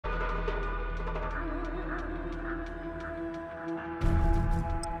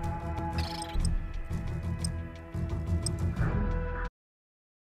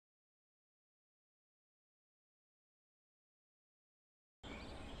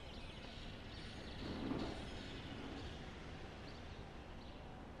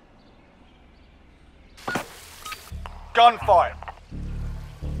gunfight.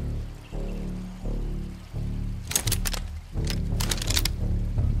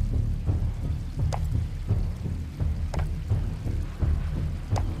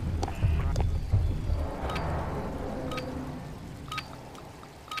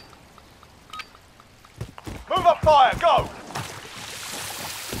 Move up fire, go!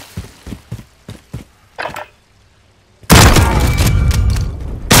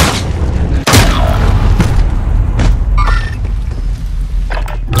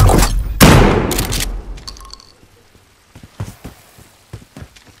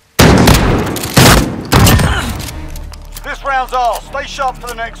 This round's ours. Stay sharp for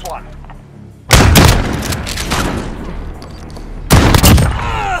the next one.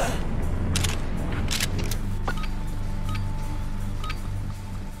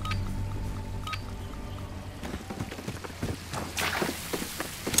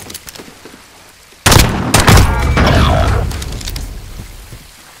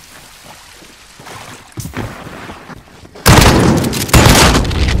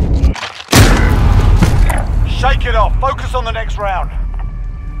 Shake it off. Focus on the next round.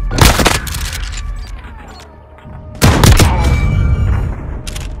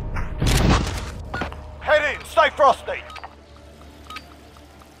 Head in. Stay frosty.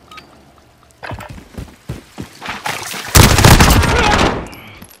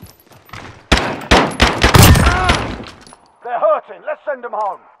 They're hurting. Let's send them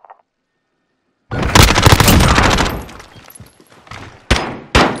home.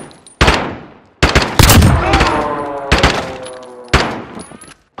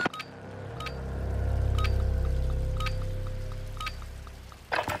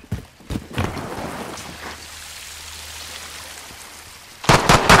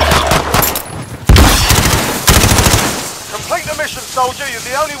 Complete the mission, soldier. You're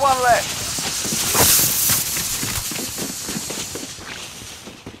the only one left.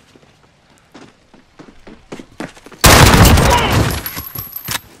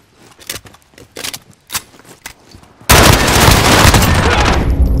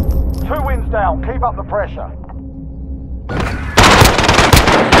 Two wins down. Keep up the pressure.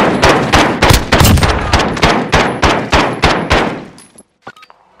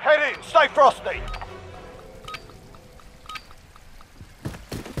 Head in. Stay frosty.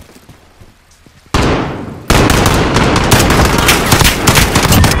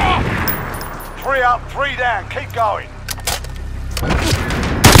 Three up, three down. Keep going.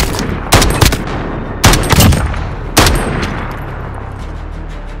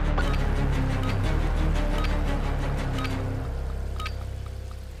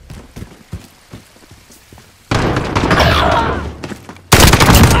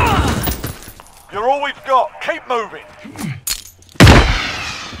 You're all we've got. Keep moving.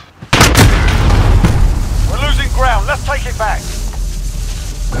 We're losing ground. Let's take it back.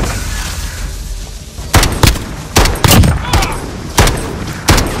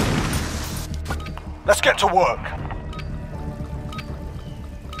 Let's get to work.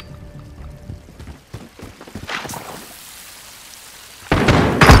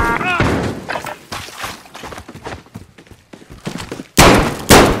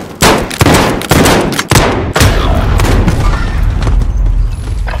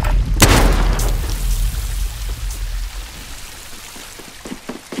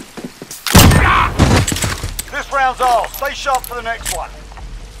 This round's ours. Stay sharp for the next one.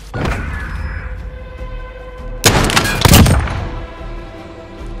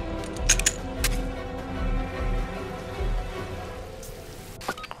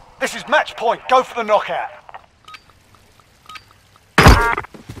 This is match point. Go for the knockout.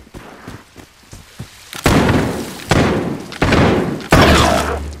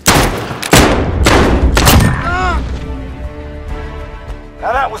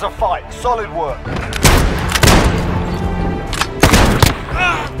 Now that was a fight. Solid work.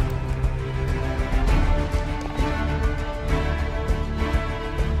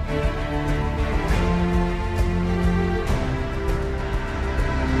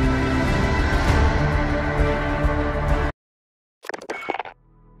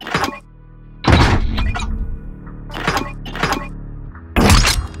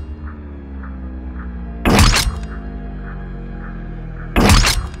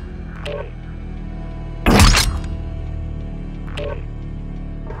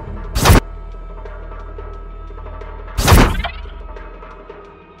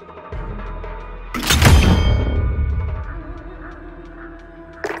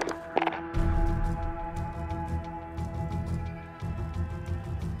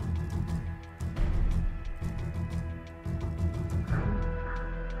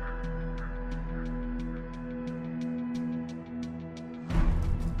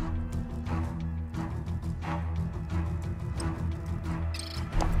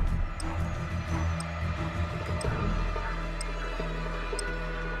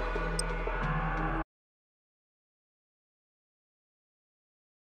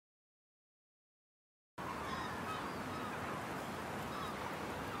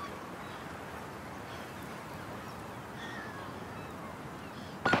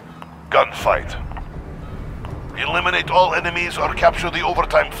 Gunfight. Eliminate all enemies or capture the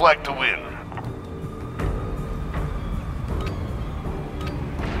overtime flag to win.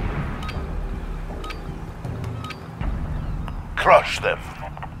 Crush them.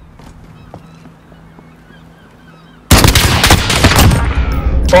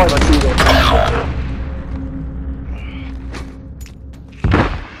 Oh, ma tiro.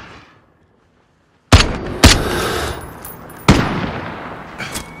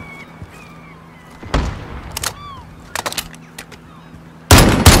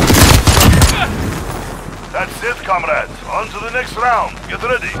 That's it, comrades. On to the next round. Get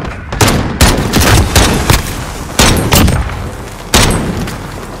ready.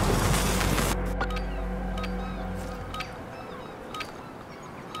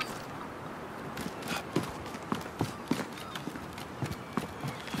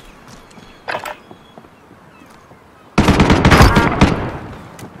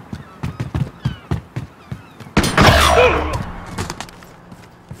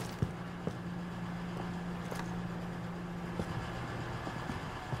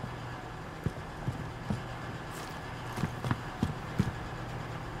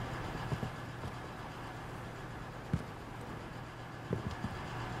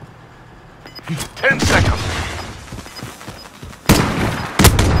 Ten seconds.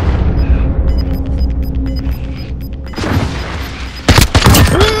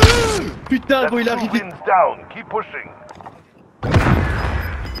 Putain, gros, il est arrivé. Wins down. Keep pushing.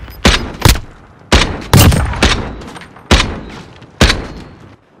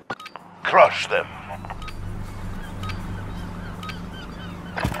 Crush them.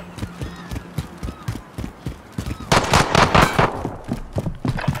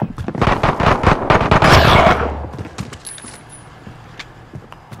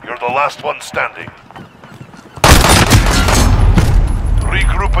 You're the last one standing.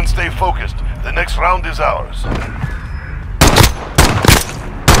 Regroup and stay focused. The next round is ours.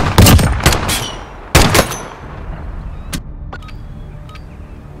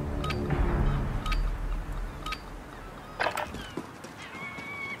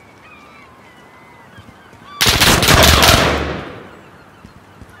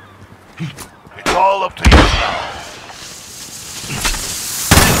 It's all up to you now.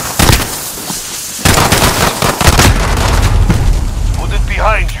 Put it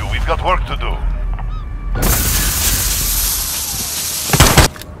behind you. We've got work to do.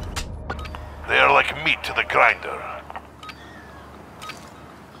 They are like meat to the grinder.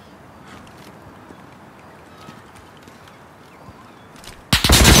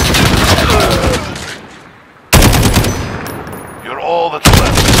 You're all that's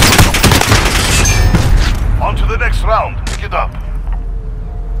left. On to the next round. Pick it up.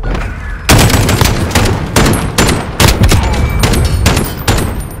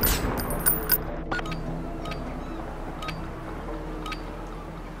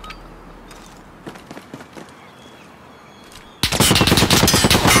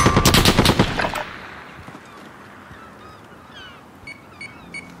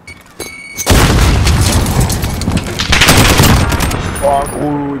 Oh,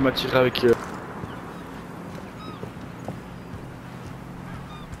 gros, il m'a tiré avec...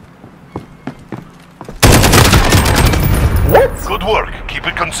 What? Good work. Keep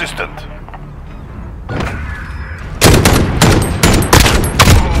it consistent.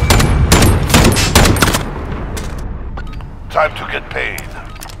 Time to get paid.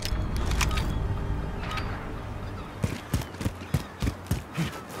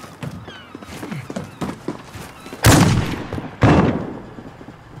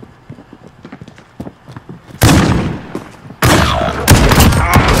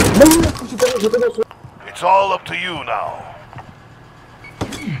 It's all up to you now.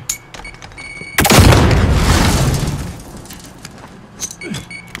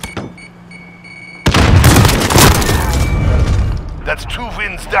 That's 2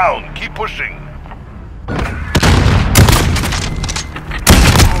 wins down. Keep pushing.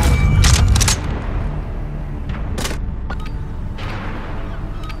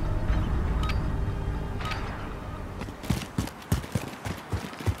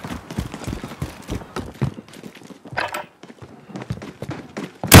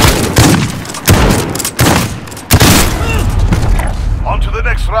 On to the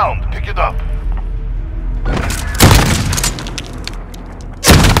next round. Pick it up.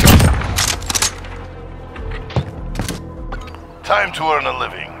 Time to earn a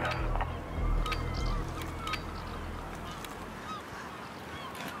living.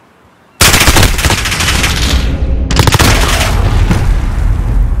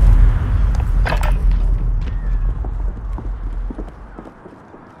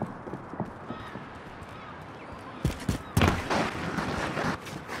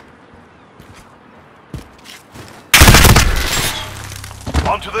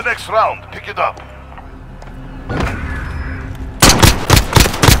 the next round. Pick it up.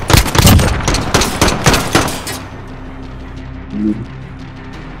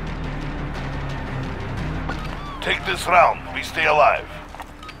 Take this round. We stay alive.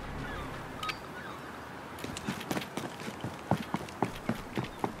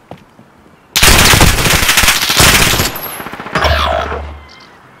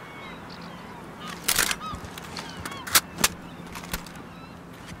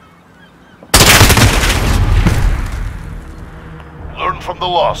 Learn from the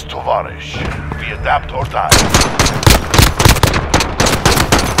loss, Tovarish. We adapt or die.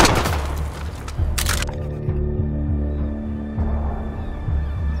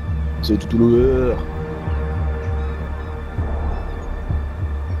 C'est tout l'honneur.